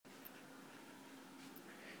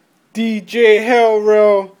DJ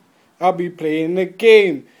Hellrail, I'll be playing the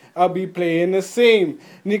game. I'll be playing the same.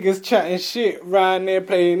 Niggas chatting shit round there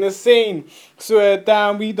playing the same. Swear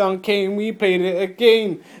down, we done came, we played it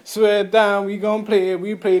again. Swear down, we gon' play it,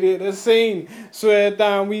 we played it the same. Swear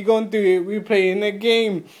down, we gon' do it, we playing the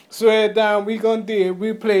game. Swear down, we gon' do it,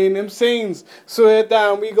 we playing them saints. Swear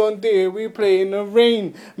down, we gon' do it, we playing the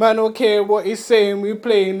rain. Man don't care what he's saying, we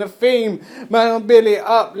playing the fame. Man don't bill it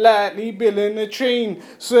up lightly, billing the train.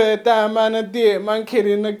 Swear down, man I did it, man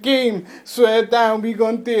kidding the game. Swear down, we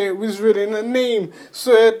gon' do it, we's reading the name.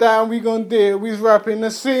 Swear down, we gon' do it, we's rapping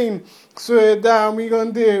the same. Swear down, we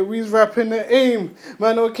gon' do it, we's rapping the aim.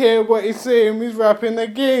 Man don't care what he's saying, we's rapping the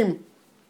game.